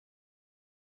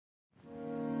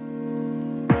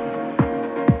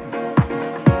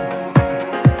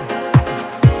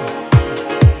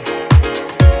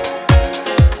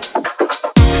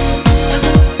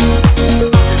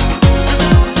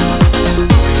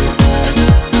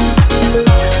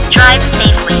arrive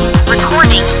safely.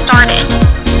 Recording started.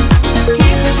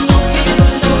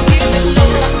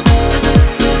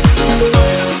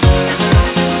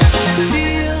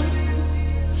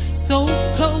 So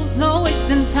close, no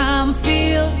wasting time.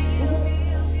 Feel,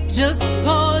 just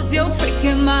pause your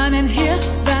freaking mind and hear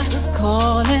that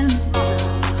calling,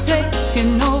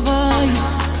 taking over you.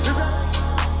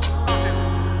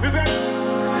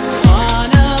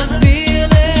 Wanna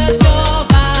feel it, your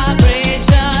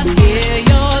vibration, hear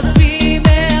your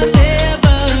screaming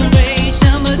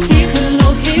liberation, but keep it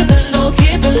low, keep it low,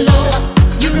 keep it low.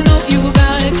 You know you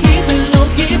gotta keep it low,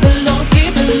 keep it low,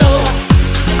 keep it low.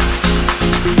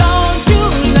 Don't you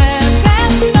let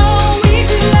that go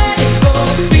easy, let it go.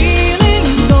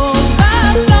 Feelings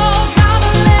overflow, come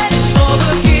and let it show.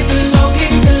 But keep it low,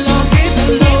 keep it low, keep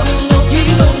it low. You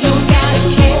know you gotta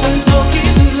keep it low,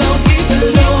 keep it low, keep it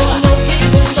low, keep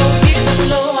it low, keep it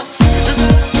low.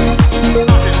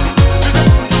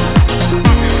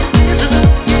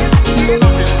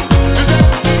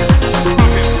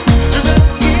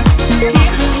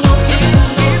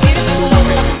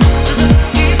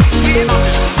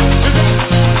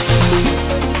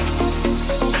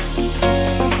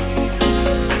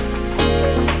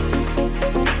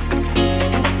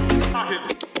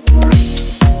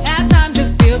 At times it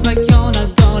feels like you're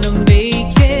not gonna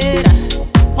make it.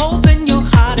 Open your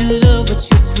heart and love what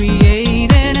you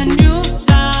created. A new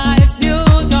life, new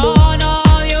dawn,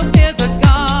 all your fears are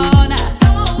gone.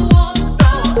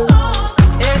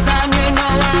 It's time you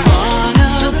know I wanna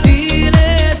feel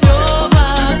it, your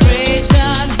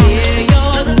vibration, hear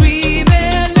your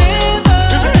screaming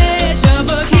liberation.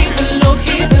 But keep it low,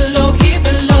 keep it low, keep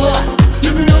it low.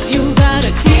 You know you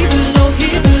gotta keep it low,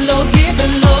 keep it low, keep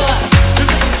it low.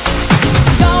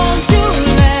 Don't you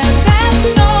let that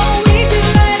go easy,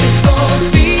 let it go.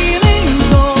 Feelings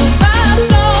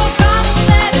overflow, come and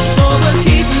let it show. But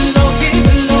keep it low, keep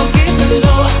it low, keep it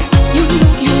low. You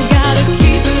know you gotta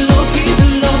keep it low, keep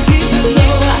it low, keep it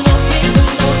low.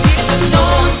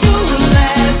 Don't you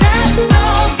let that go,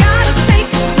 gotta take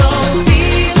it slow.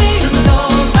 Feelings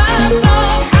overflow,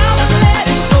 come and let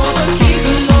it show. But keep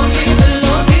it low, keep it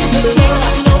low, keep it low.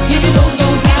 You know you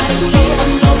gotta keep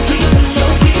it low, keep it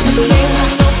low, keep it low.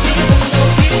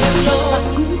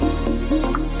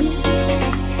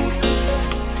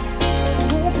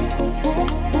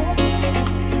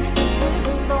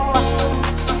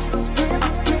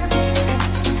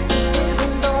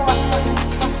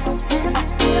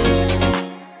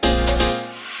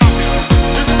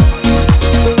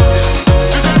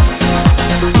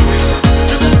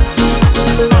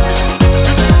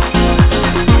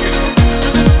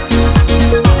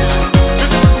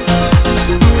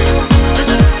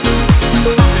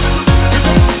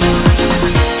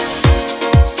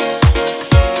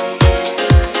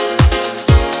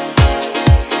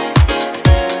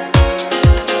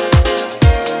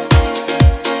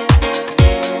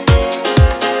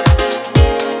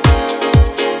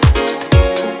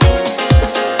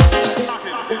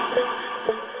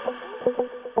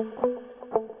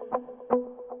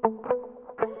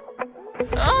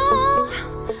 All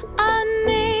I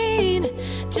need,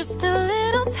 just a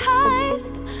little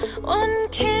taste, one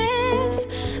kiss.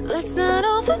 Let's not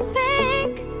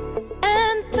overthink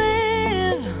and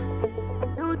live.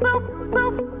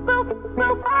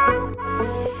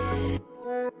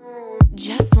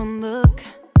 Just one look,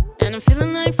 and I'm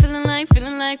feeling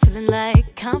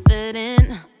like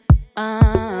confident.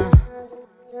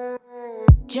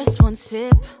 Just one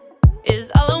sip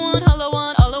is all I want, all I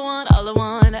want, all I want, all I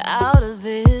want out of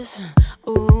this.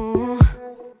 Ooh,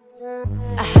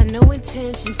 I had no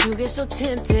intention to get so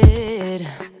tempted.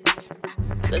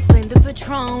 Let's blame the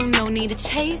Patron, no need to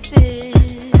chase it.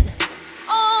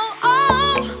 Oh,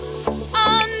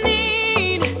 I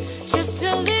need just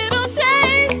a little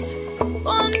taste,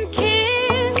 one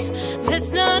kiss.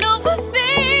 Let's not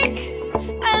overthink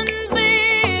and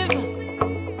live.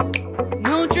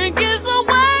 No drink is a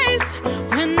waste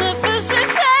when the first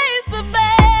tastes the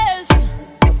best.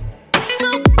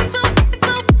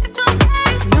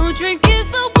 No drink is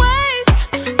a waste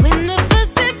when the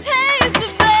first tastes the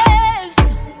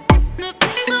best.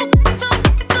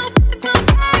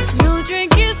 No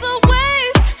drink is a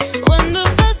waste when the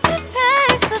first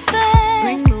tastes the best.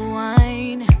 Bring the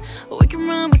wine, we can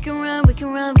run, we can run, we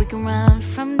can run, we can run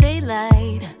from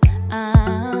daylight.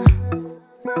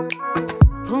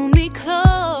 Pull me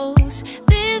close,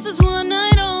 this is one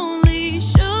night only.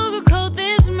 Sugarcoat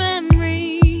this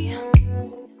memory.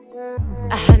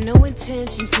 I had no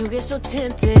intention to get so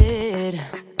tempted.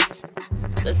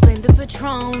 Let's blame the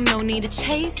Patron, no need to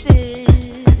chase it.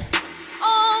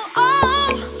 Oh,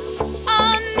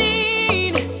 I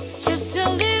need just a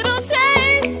little taste.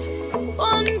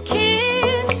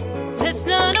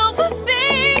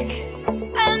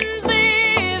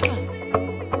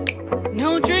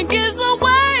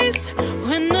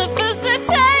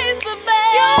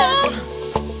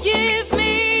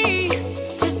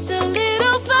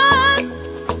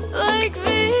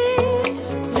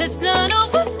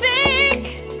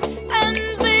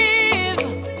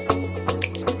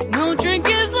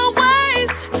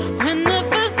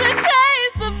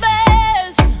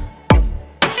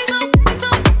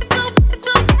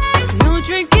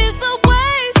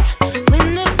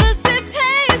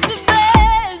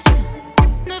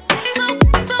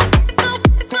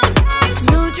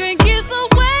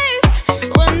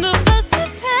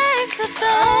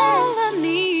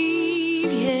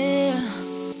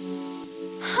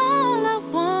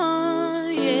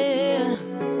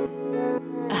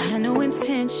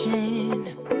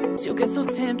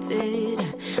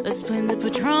 it. Let's blend the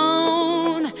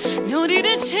Patron. No need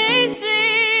to chase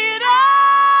it.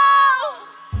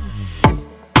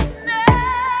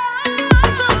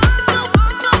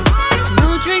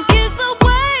 No drink is a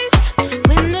waste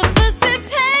when the first it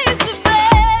tastes the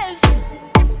best.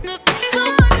 No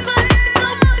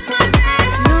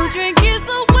drink is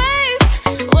a waste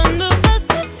when the first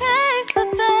it tastes the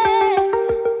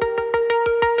best.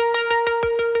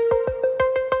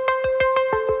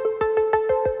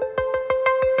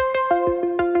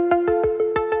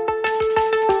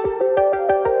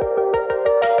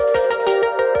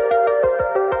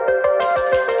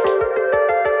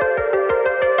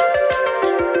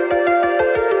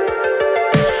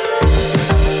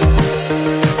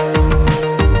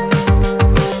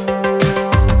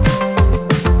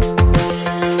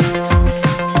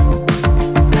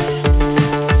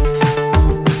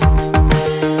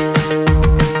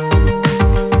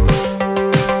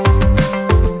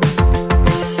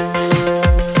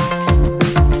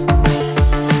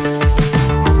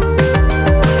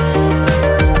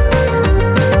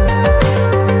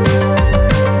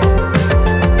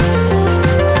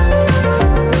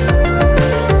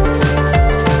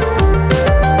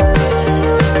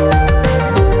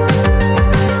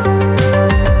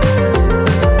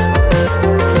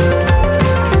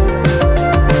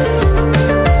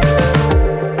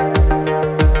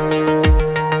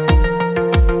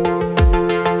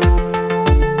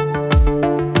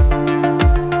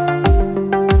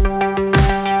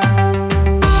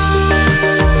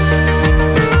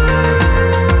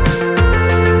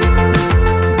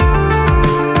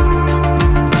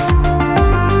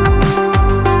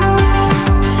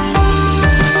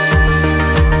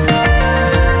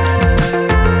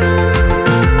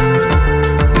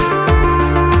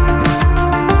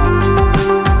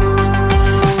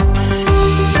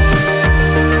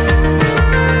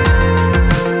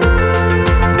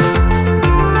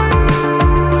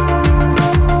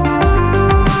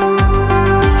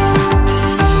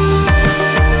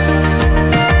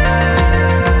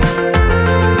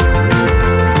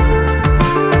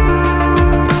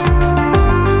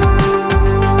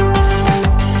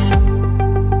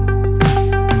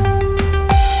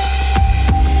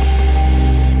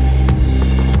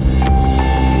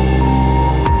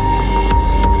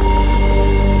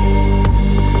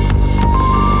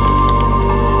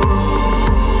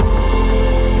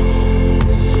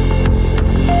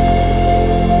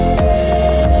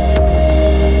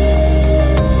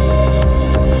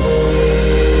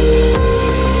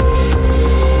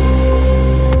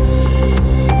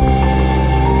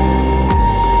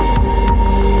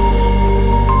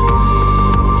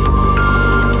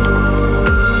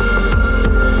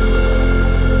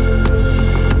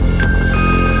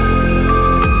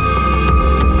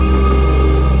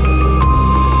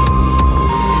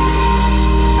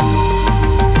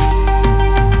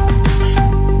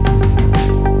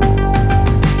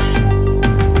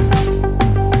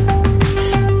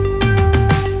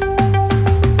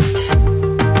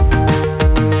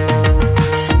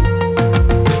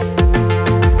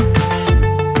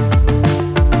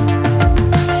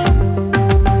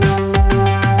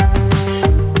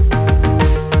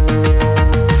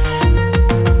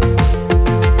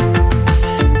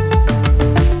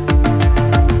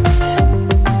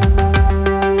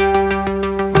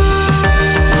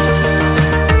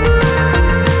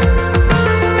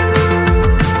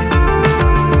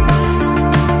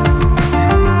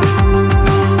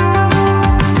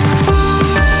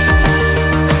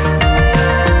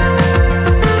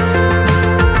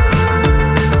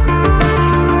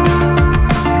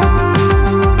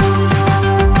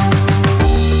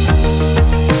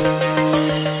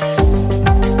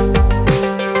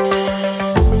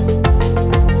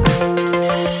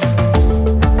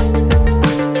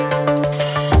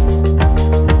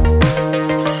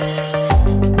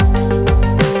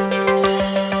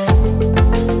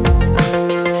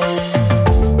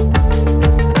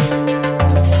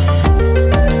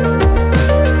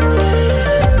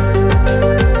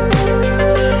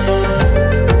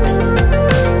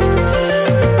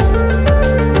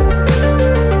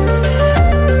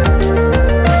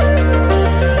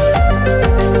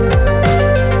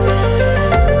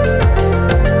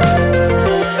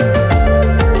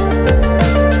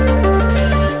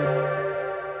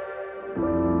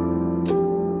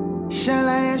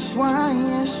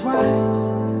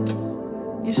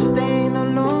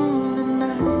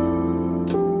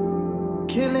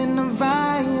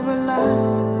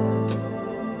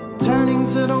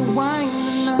 to the wine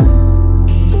tonight.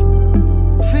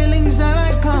 Feelings that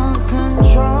I can't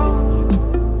control,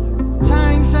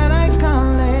 times that I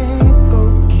can't let go,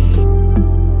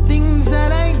 things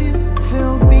that I did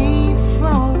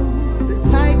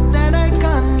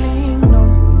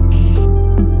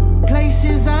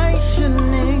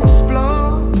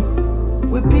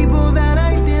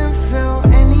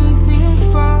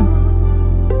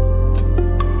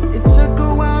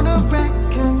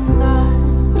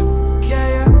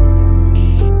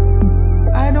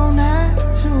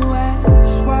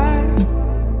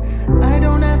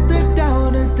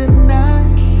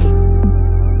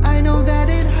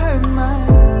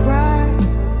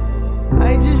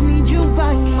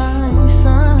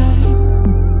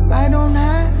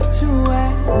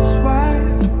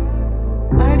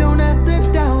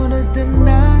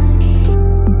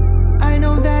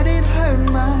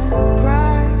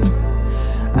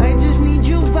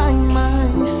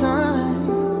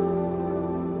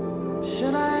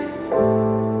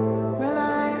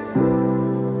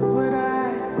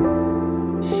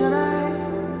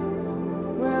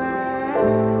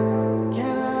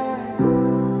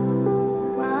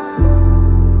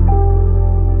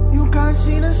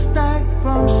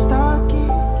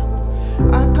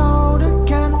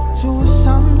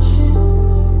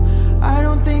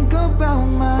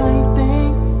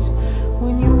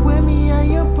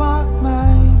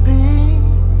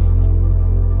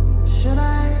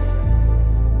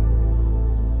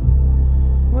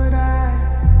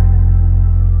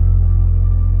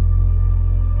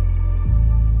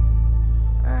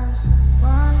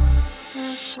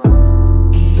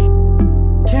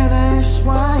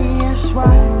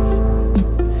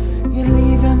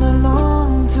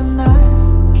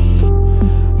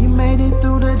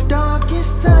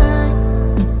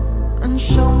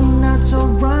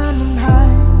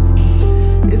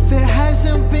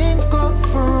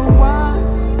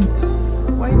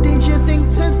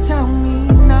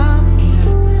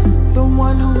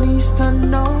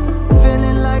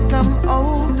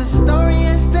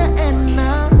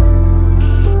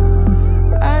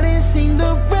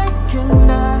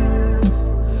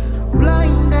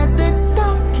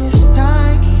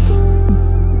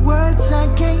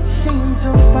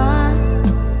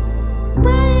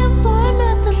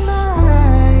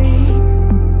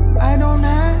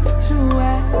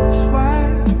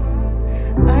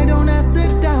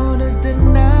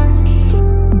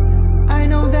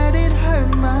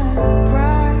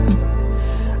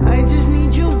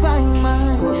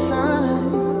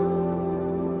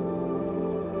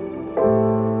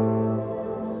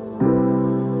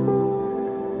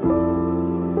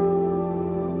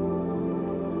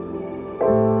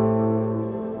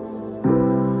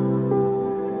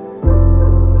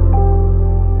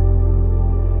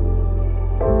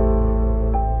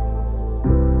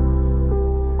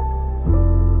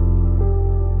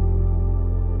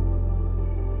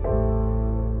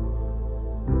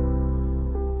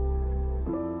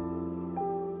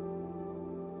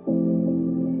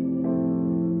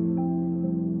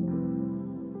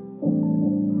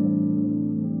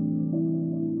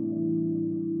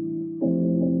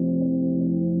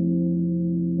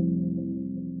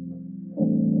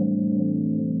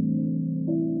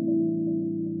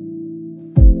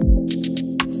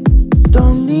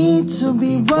Don't need to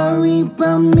be worried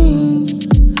about me.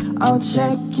 I'll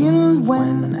check in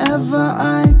whenever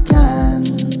I can.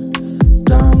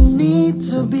 Don't need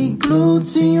to be glued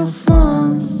to your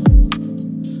phone,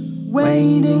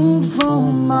 waiting for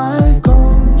my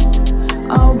call.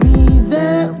 I'll be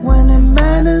there when it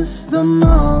matters the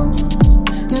most.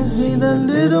 Can see the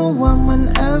little one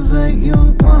whenever you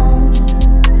want.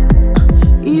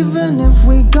 Even if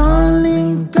we can't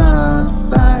link up,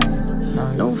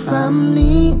 no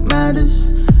family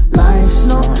matters. Life's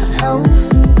not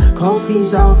healthy.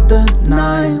 Coffee's off the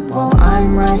night while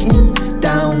I'm writing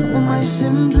down all my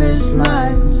simplest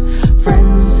lines.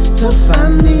 Friends to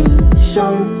family,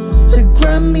 shows to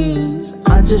Grammys.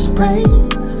 I just pray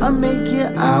I make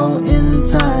it out in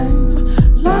time.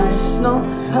 Life's not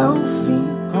healthy.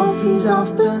 Coffee's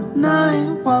off the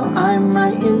night while I'm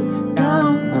writing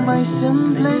down all my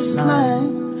simplest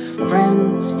lines.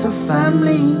 Friends to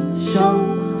family,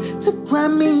 shows to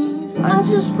Grammys. I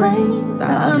just pray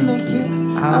that I make it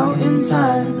out in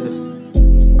time.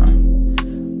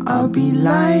 I'll be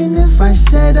lying if I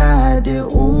said I had it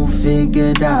all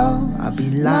figured out. I'll be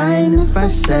lying if I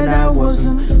said I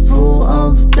wasn't full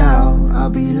of doubt. I'll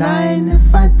be lying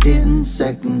if I didn't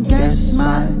second guess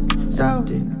myself.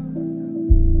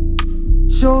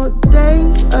 Short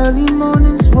days, early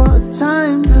mornings, what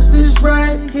time does this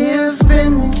right here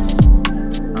finish?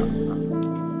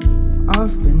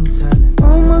 I've been telling.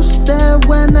 Almost there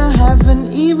when I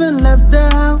haven't even left the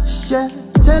house yet.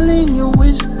 Telling you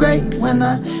it's great when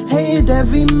I hated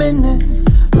every minute.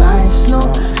 Life's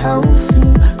not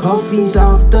healthy. Coffee's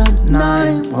off the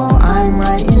night while I'm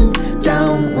writing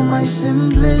down all my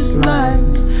simplest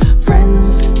lines.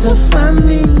 Friends to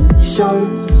family,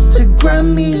 shows to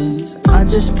Grammys. I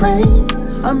just pray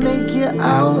I make it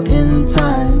out in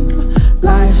time.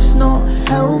 Life's not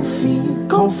healthy.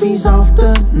 Coffee's off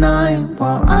the night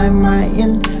while I'm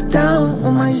writing down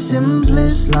all my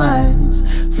simplest lines.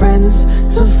 Friends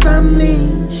to family,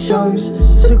 shows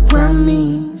to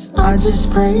Grammys. I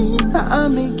just pray that I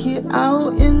make it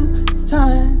out in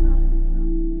time.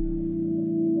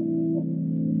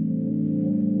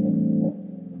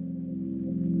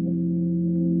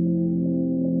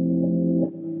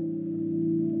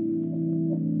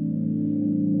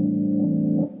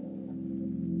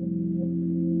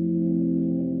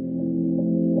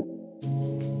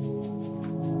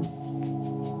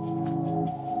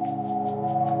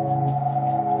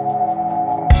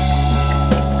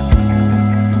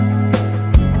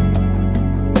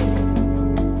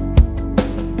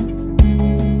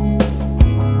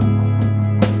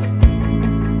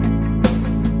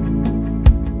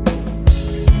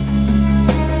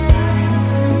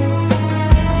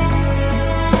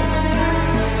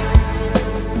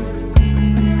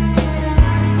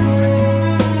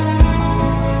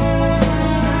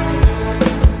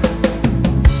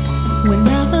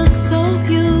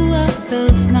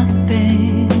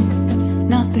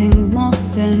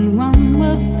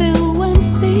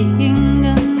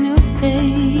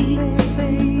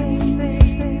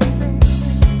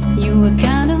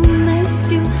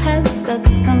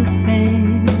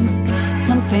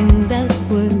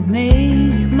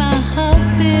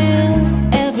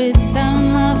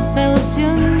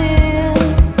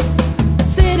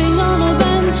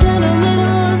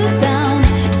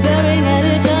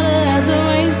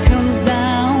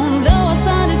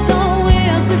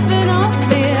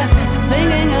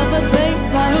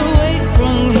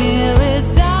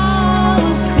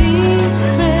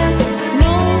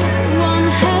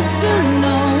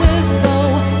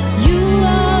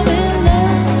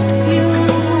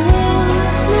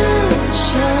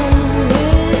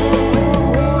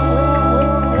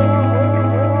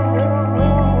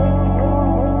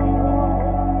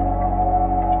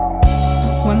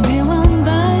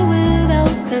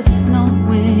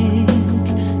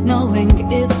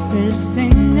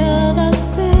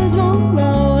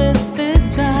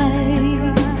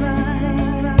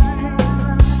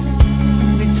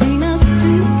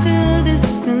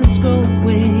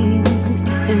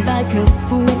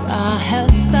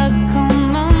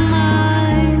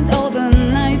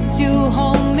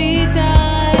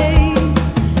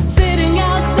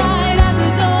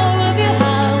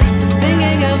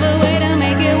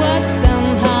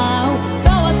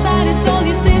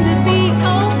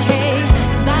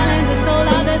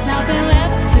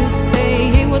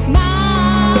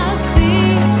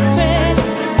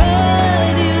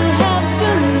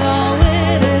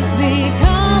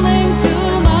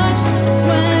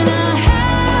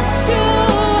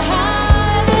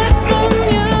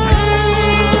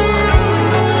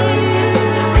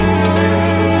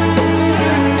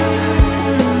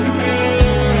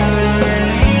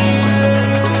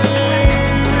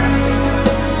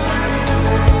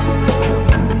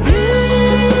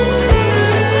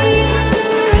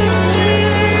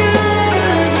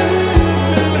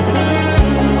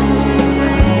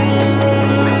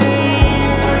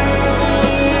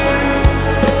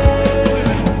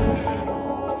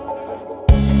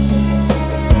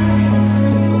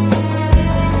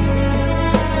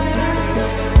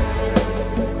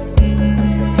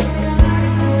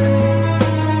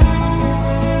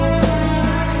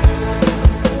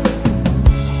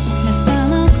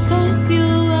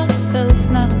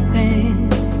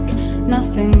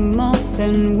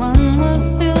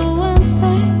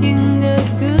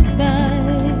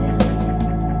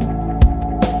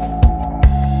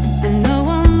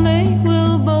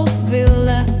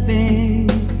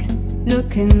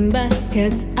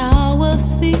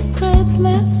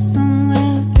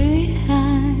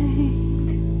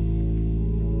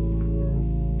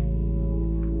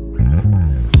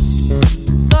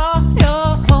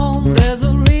 there's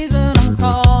a reason I'm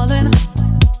calling.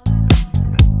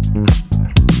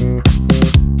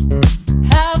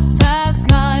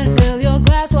 9:30, fill your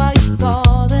glass while you're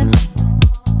stalling.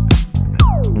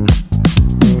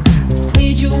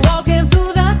 Need you walking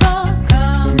through that door.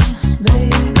 Come,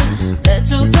 baby, let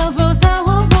yourself loose. I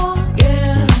won't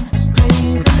get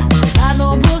crazy. Got no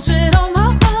bullshit on my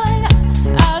mind.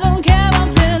 I don't care, I'm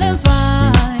feeling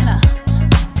fine.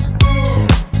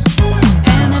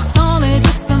 And it's only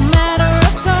just a matter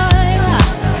of time.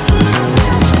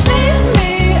 Lead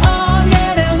me on,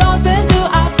 getting lost into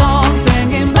our song,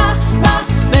 singing bye, bye,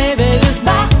 baby, just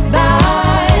bye,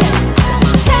 bye.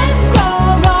 Can't go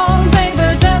wrong, take the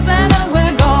chance and then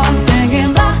we're gone,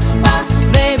 singing bye, bye,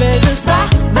 baby, just bye,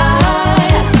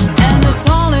 bye. And it's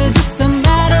only just a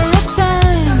matter of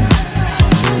time.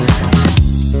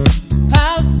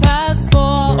 4:30,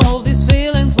 all these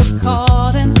feelings we're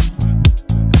caught in.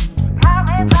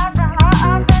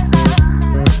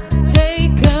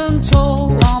 Take control,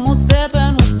 almost there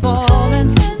and we're falling.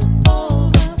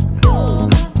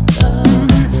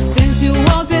 Since you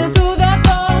walked in through that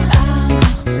door,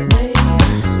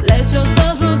 let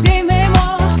yourself loose, give me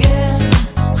more.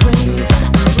 Crazy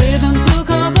rhythm to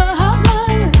cover our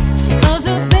minds. Love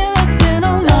to feel our skin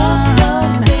on mine.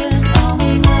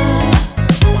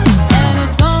 And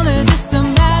it's only just a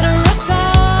matter of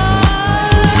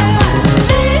time.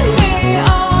 Lead me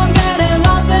on, getting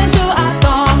lost into our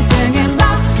song, singing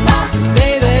bye, bye,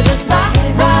 baby, just bye,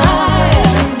 bye.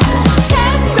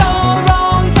 Can't go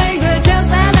wrong, take the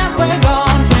chance and then we're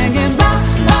gone, singing bye,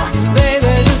 bye,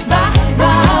 baby, just bye,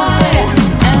 bye.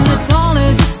 And it's only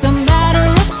just a matter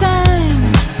of time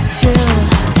till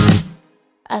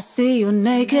I see you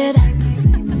naked.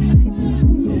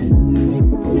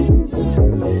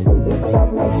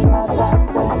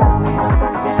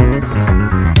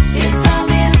 You tell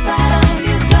me inside out,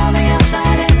 you tell me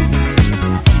outside in.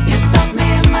 You stop me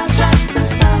in my tracks and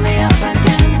start me up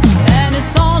again. And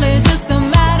it's only just a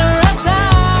matter of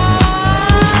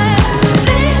time.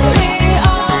 Lead me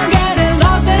on, getting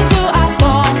lost into our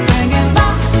song, singing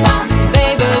bye, bye,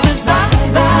 baby, just bye,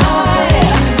 bye.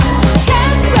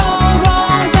 Can't go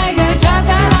wrong, take a chance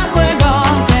and then we're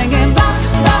gone, singing bye,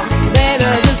 bye, baby,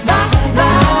 just bye, bye.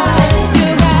 You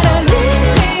gotta lead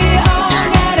me on,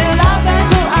 getting lost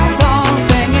into our song,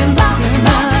 singing bye,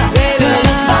 bye, baby,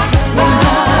 just bye,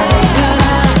 bye.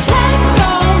 Can't go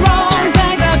wrong,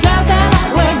 take a chance and then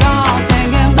we're gone,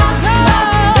 singing bye,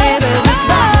 bye, baby, just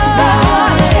bye,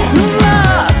 bye.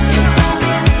 You tell me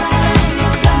inside out, you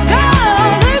tell me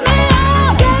outside. Lead me on,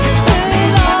 get me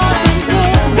lost into.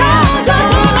 Go,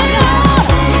 lead me on.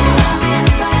 You tell me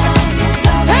inside out, you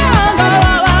tell me outside.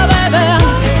 Baby,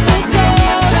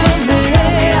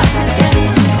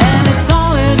 and it's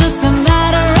only just a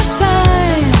matter of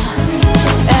time.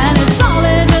 And it's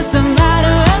only just a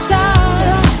matter of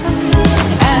time.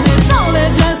 And it's only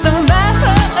just a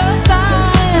matter of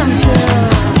time till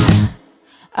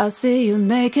I'll see you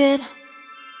naked.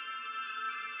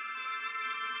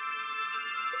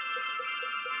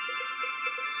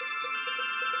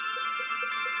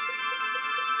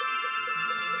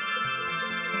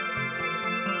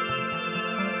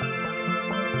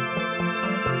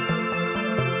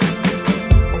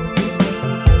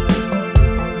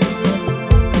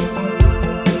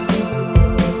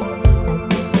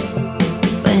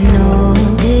 When all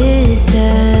this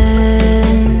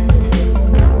ends,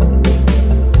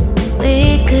 we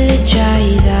could try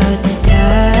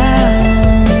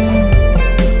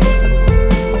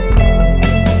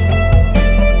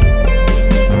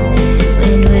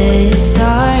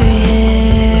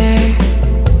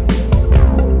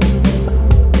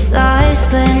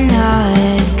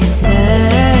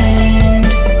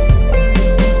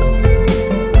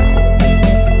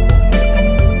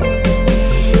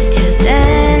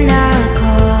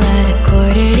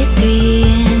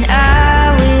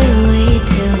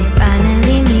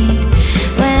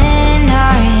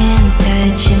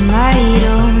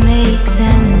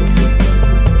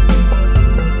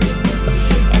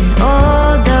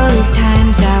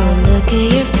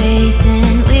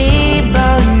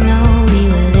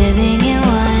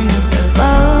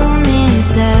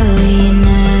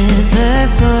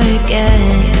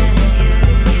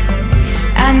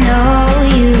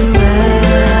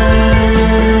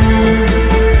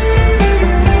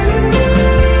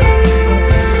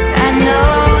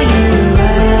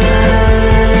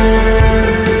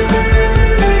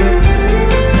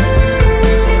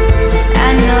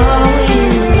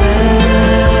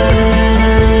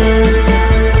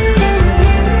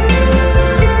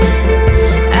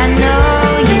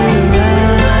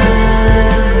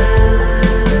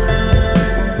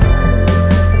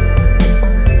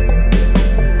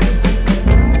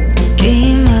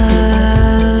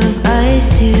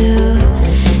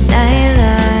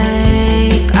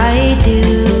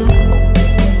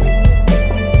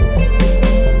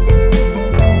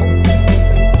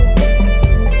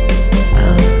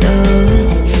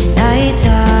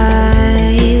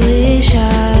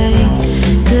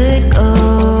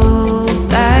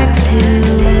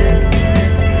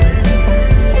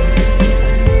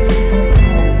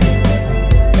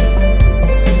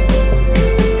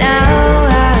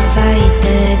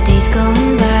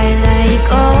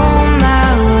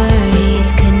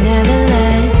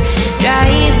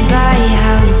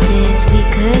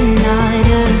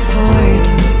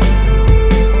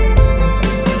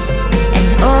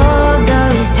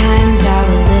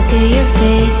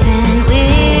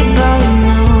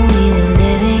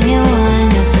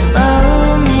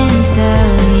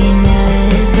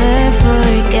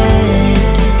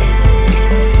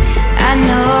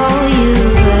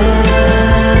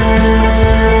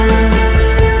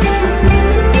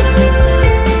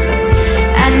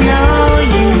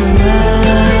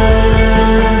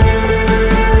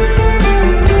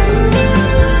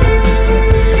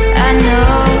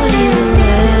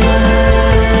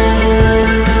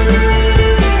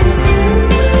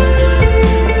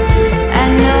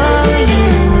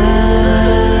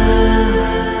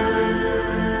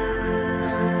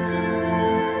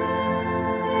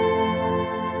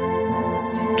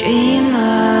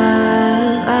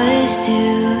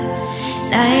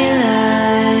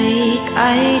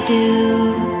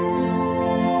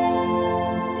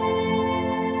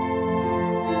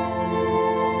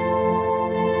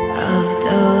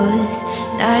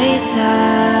nights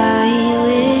I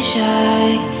wish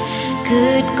I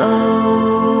could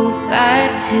go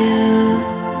back to.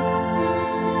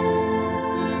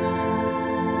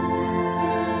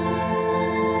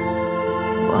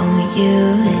 Won't you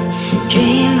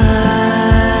dream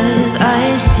of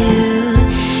us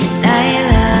tonight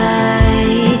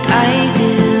like I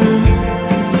do?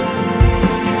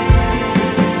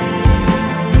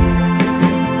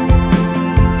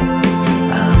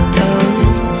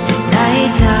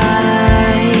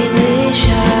 I wish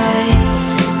I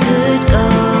could go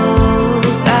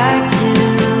back to.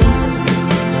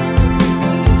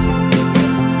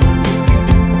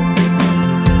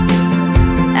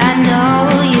 I know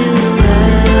you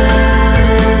will.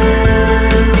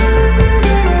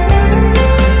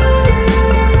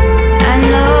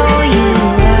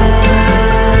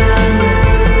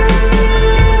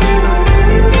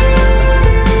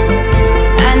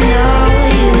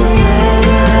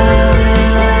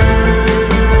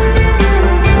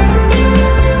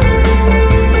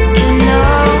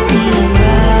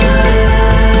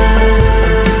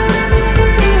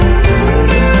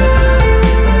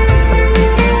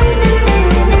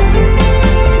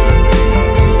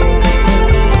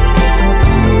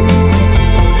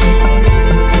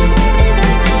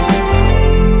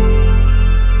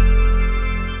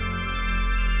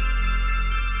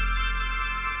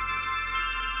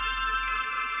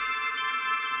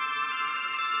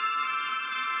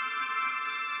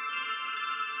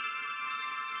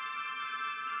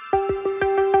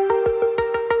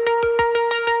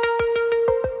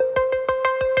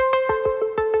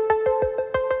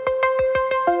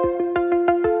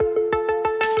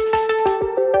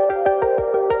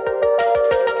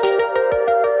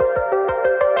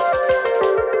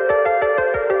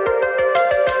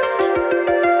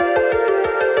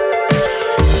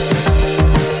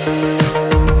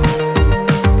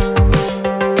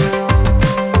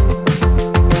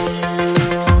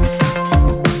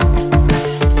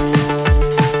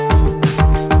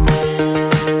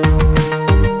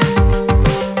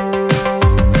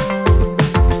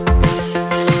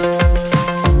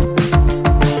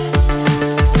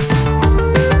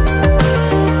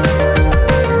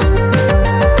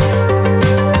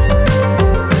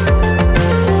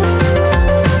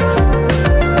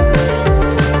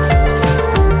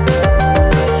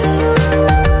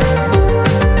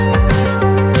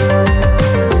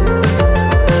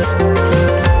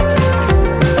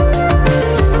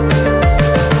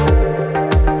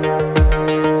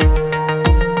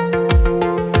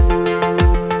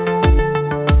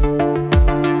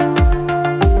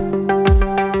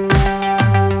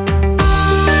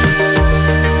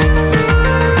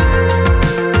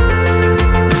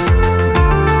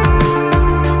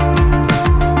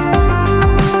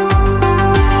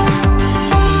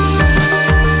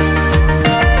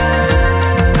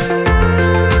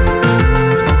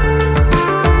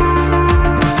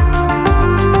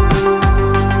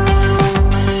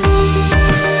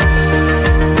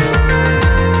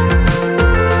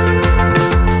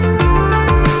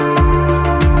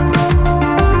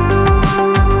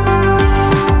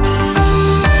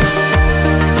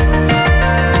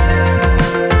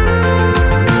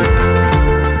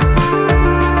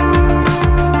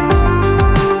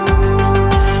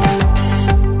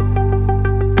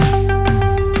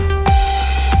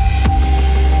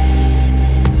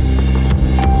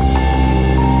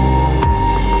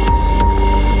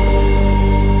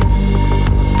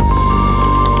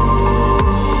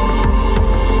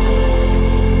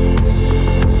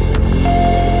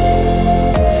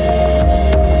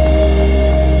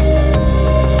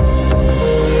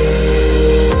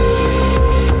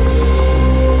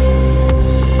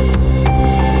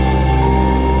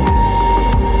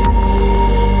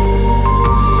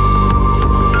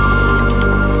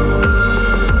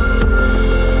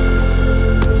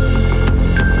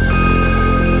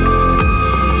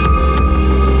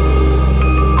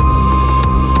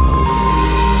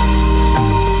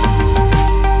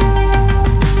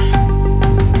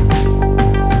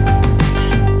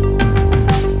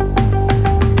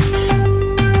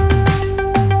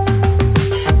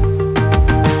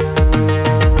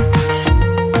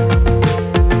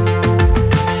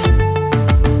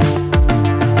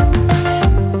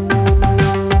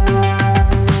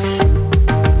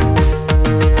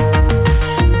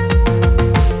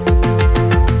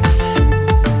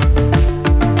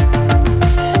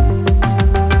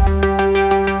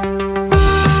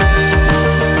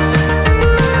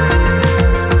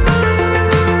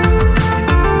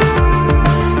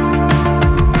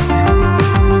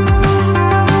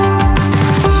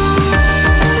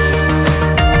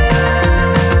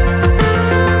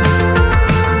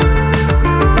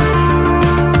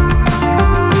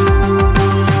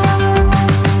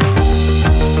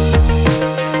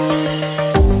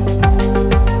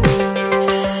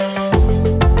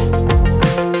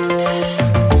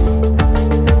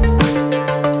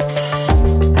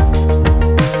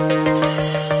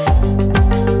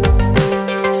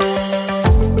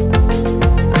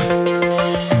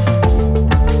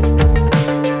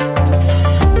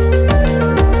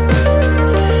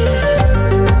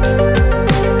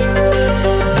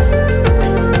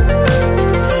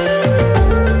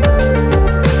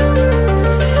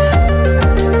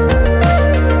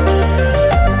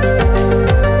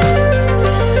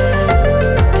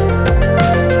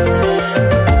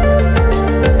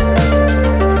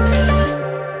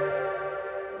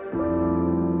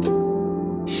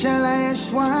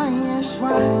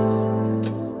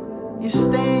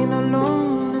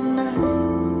 alone tonight,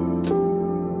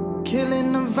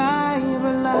 killing the vibe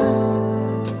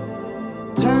alive,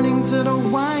 turning to the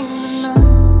wine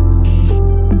tonight.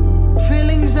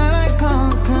 Feelings that I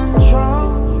can't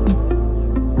control,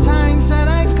 times that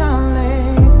I can't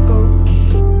let go,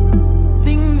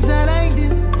 things that I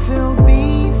didn't feel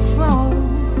before,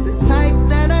 the type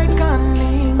that I can't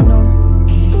ignore,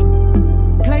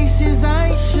 places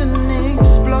I shouldn't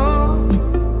explore,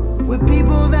 with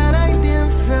people that I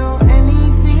didn't feel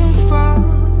anything for.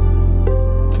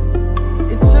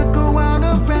 It took a while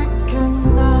to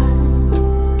recognize,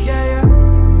 yeah.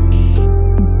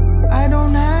 I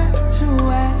don't have to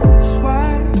ask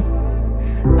why,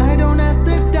 I don't have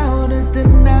to doubt or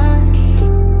deny.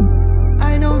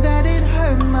 I know that it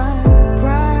hurt my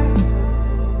pride,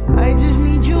 I just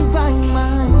need you by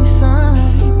my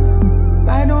side.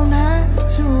 I don't have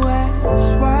to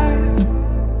ask why,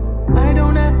 I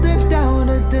don't have to doubt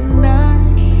or deny.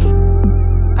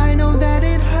 I know that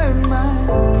it hurt my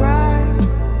pride,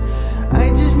 I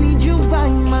just need you by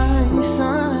my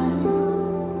side.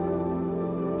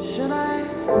 Should I?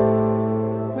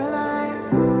 Will I?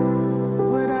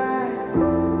 Would I?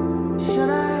 Should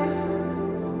I?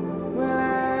 Will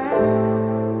I?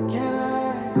 Can I?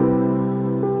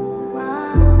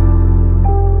 Why?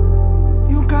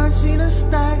 You can't see the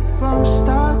stack, but I'm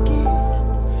stalking.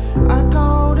 I can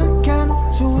hold a candle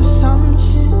to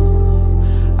assumptions.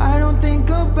 I don't think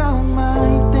about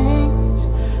my things.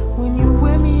 When you're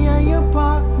with me, I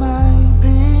part my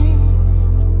peace.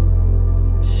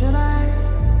 Should I?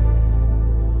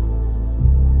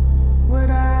 Would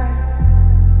I?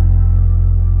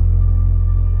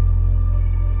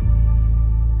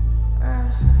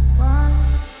 Ask why?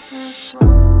 Ask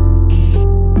why?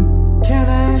 Can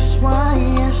I ask why?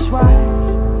 Ask why?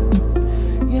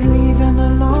 You're leaving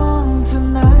alone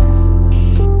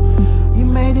tonight. You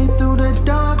made it through the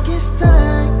darkest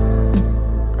time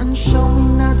and show me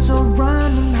not to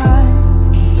run and hide.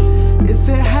 If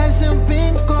it hasn't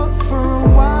been good for a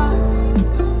while,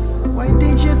 why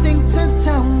did you think to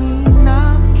tell me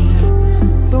now?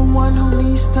 The one who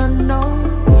needs to know,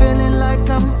 feeling like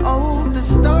I'm old, the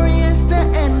story has to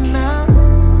end now.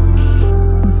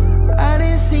 I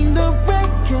didn't seem to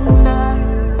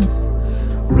recognize,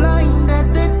 blind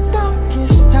at the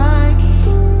darkest times,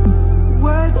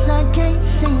 words I can't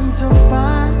seem to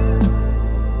find,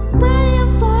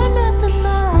 praying for another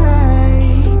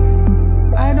night.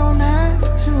 I don't have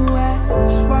to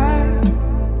ask why,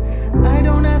 I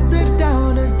don't have to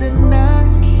doubt or deny.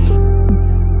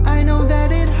 I know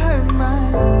that it hurt my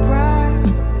pride,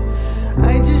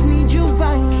 I just need you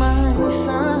by my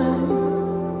side.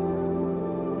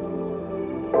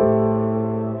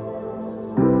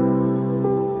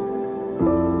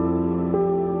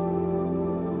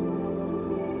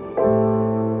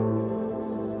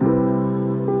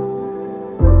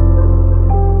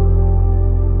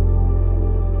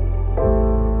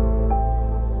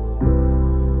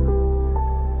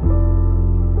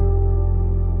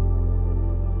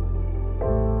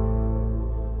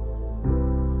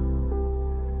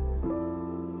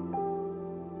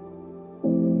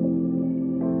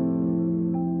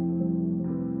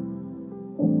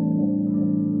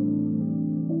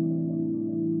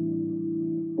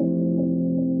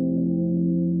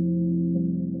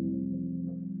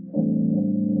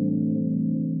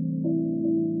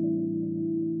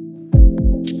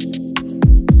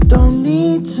 Don't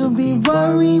need to be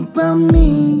worried about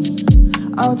me,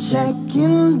 I'll check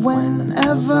in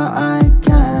whenever I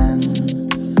can.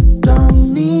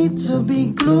 Don't need to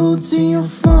be glued to your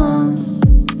phone,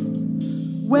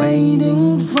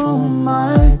 waiting for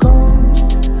my call.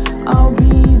 I'll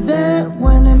be there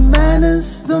when it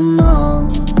matters the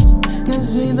most, can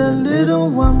see the little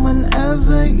one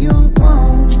whenever you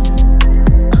want.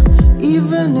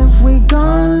 Even if we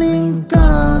can't link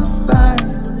up,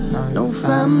 no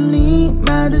family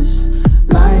matters,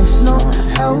 life's not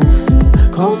healthy.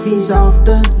 Coffee's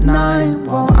after 9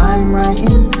 while I'm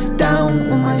writing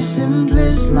down all my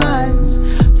simplest lines.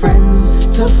 Friends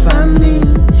to family,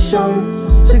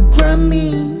 shows to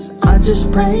Grammys, I just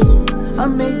pray I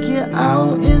make it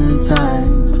out in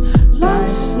time.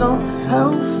 Life's not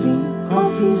healthy,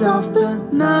 coffee's after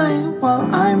 9 while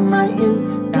I'm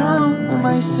writing down all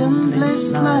my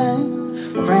simplest lines.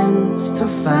 Friends to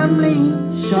family,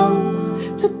 shows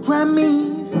to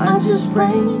Grammys, I just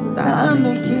pray that I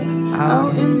make it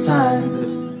out in time.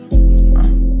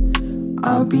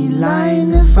 I'll be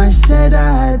lying if I said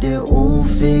I had it all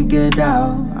figured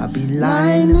out. I'd be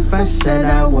lying if I said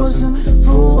I wasn't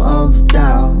full of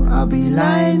doubt. I'll be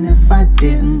lying if I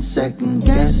didn't second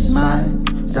guess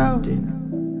myself.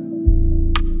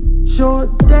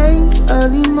 short days,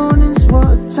 early mornings.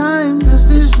 What time does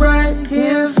this right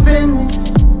here finish?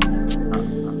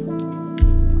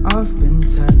 I've been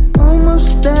telling,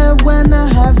 almost there when I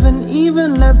haven't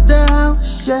even left the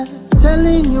house yet.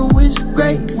 Telling you it's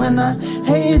great when I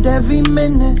hated every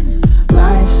minute.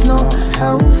 Life's not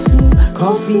healthy,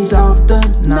 coffee's after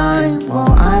 9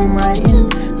 while I'm writing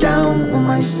down all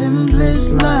my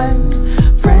simplest lines.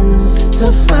 Friends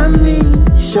to family,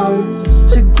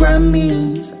 shows to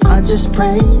Grammys. I just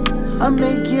pray I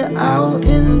make it out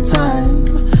in time.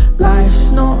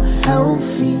 Life's not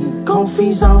healthy,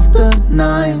 coffee's after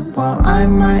 9 while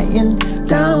I'm writing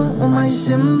down all my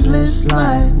simplest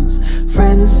lines.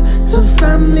 Friends to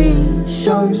family,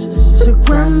 shows to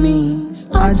Grammys.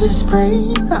 I just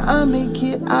pray that I make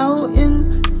it out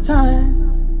in time.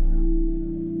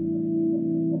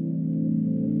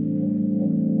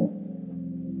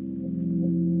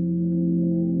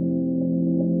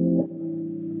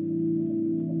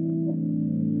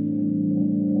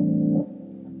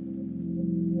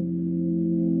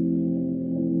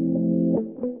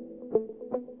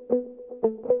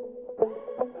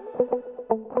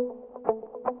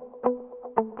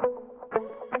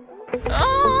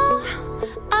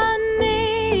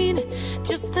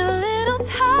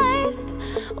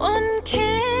 One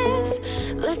kiss,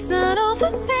 let's not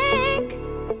overthink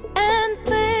and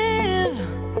live.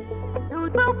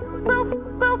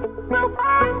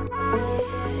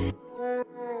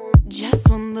 Just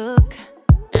one look,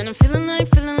 and I'm feeling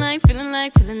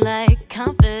like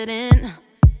confident.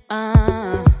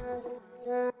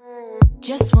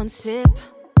 Just one sip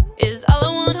is all I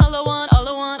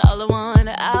want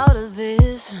out of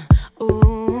this.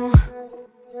 Ooh,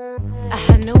 I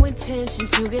had no intention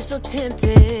to get so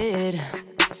tempted.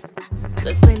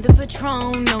 Let's blame the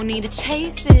Patron, no need to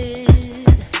chase it.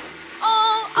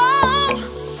 Oh,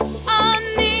 I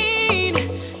need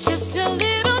just a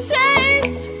little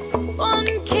taste. One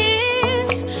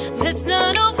kiss, let's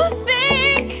not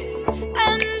overthink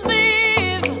and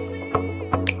live.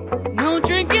 No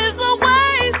drink is a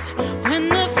waste when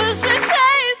the first it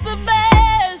tastes the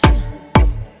best.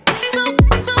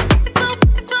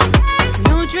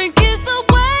 No drink is a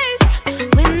waste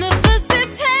when the first it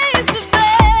tastes the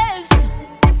best.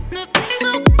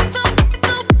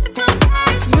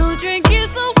 No drink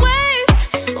is a waste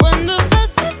when the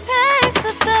first it tastes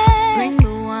the best. Bring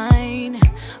the wine,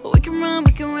 we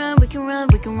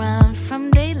can run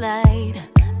from daylight.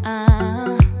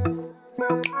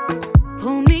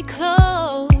 Pull me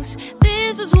close,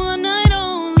 this is one night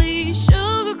only.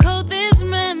 Sugarcoat this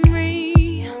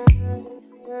memory.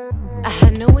 I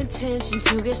had no intention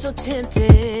to get so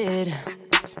tempted.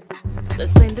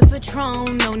 Let's blame the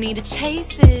Patron, no need to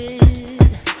chase it.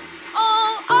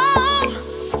 Oh,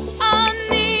 I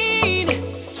need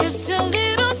just a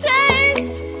little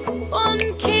taste.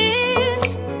 One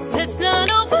kiss, let's not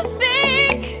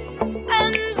overthink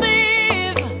and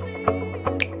live.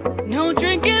 No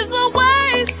drink is a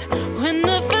waste when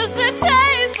the first it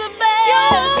tastes the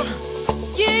best.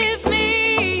 Give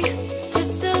me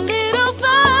just a little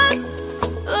buzz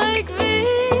like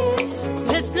this.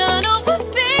 Let's not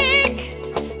overthink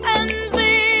and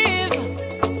live.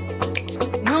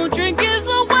 No drink is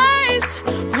a waste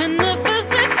when the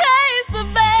first it tastes the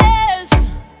best.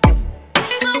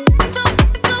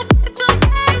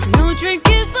 No drink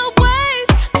is a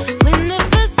waste when the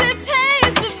first it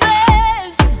tastes the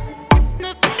best.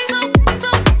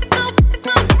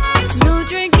 No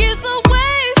drink is a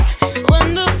waste when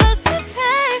the first it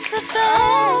tastes the best.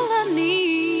 All I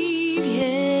need,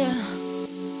 yeah.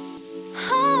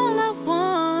 All I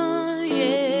want,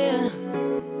 yeah.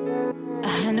 I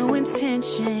had no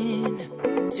intention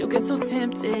to get so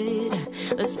tempted.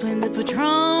 Let's blame the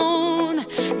Patron,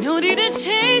 no need to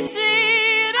chase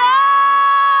it.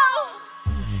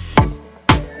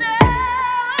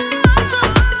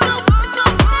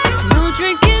 No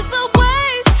drink is a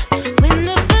waste when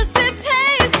the first it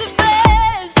tastes the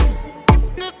best.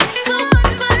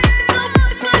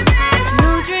 No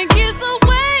drink is a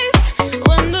waste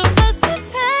when the first it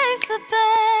tastes the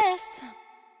best.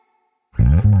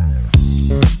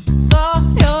 Saw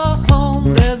your home,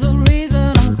 there's a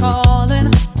reason I'm calling.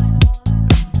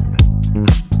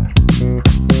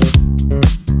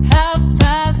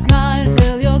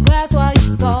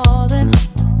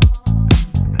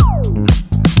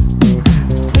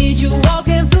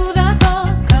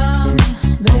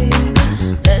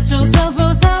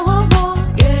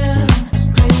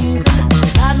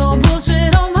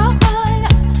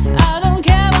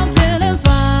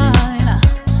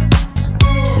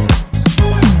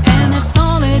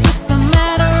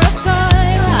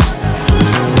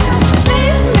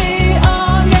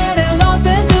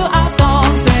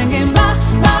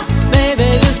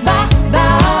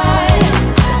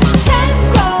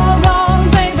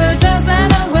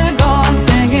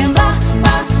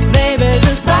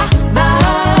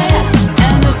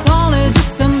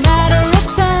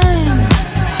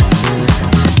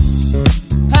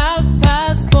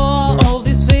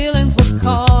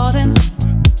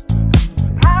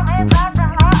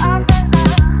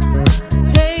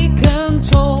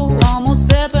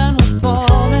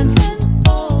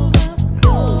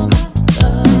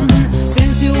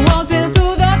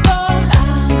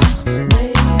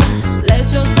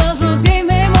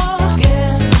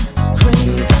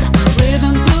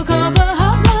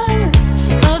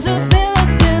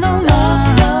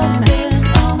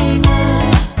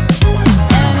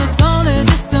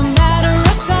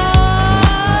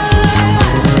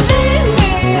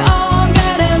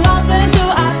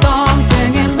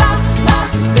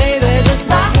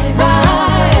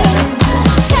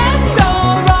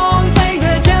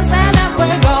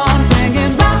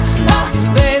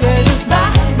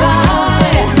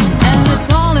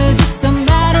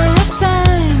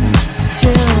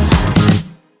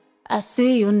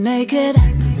 see you naked.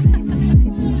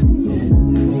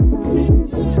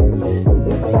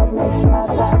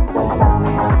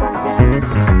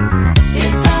 You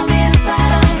tell me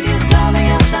inside out, you tell me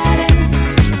outside in.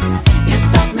 You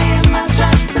stop me in my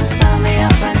tracks and tell me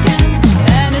up again.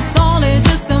 And it's only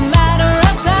just a matter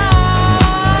of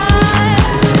time.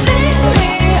 Lead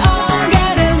me on,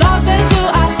 getting lost into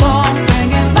our song,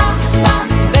 singing bye, bye,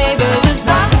 baby, just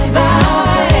bye,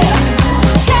 bye.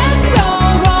 Can't go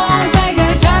wrong, take a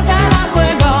chance and up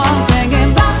we're gone,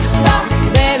 singing bye, bye,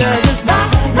 baby, just bye,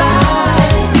 bye.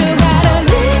 You gotta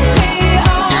lead me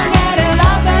on, getting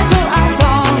lost into our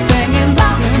song, singing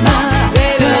bye, bye,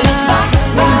 baby, just bye,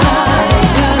 bye.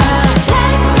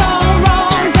 Can't go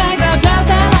wrong, take a chance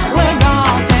and up we're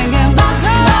gone, singing bye,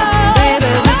 bye,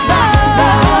 baby, just bye,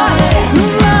 bye.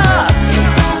 You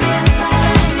tell me inside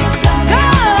out, you tell me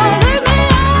outside in. Lead me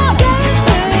on, get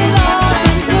me lost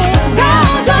into You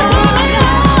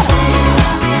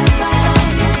tell me inside out,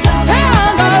 you tell me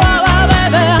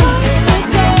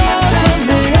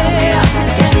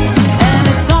and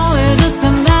it's only just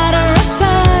a matter of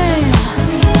time.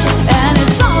 And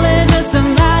it's only just a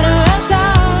matter of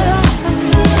time.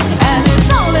 And it's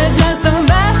only just a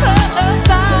matter of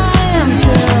time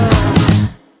till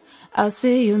I'll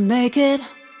see you naked.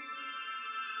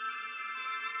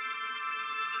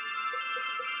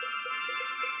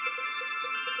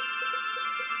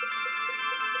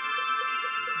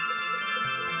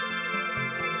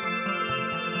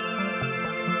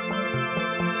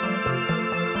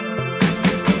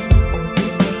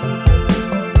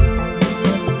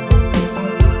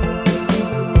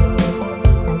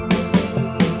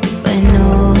 When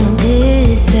all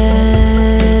is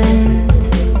ends,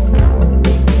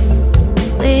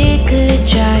 we could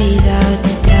drive out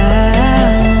to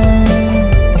town.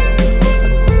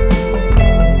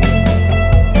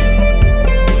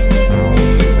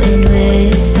 Wind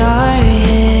whips our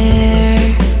hair,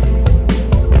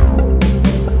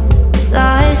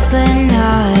 lost but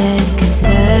not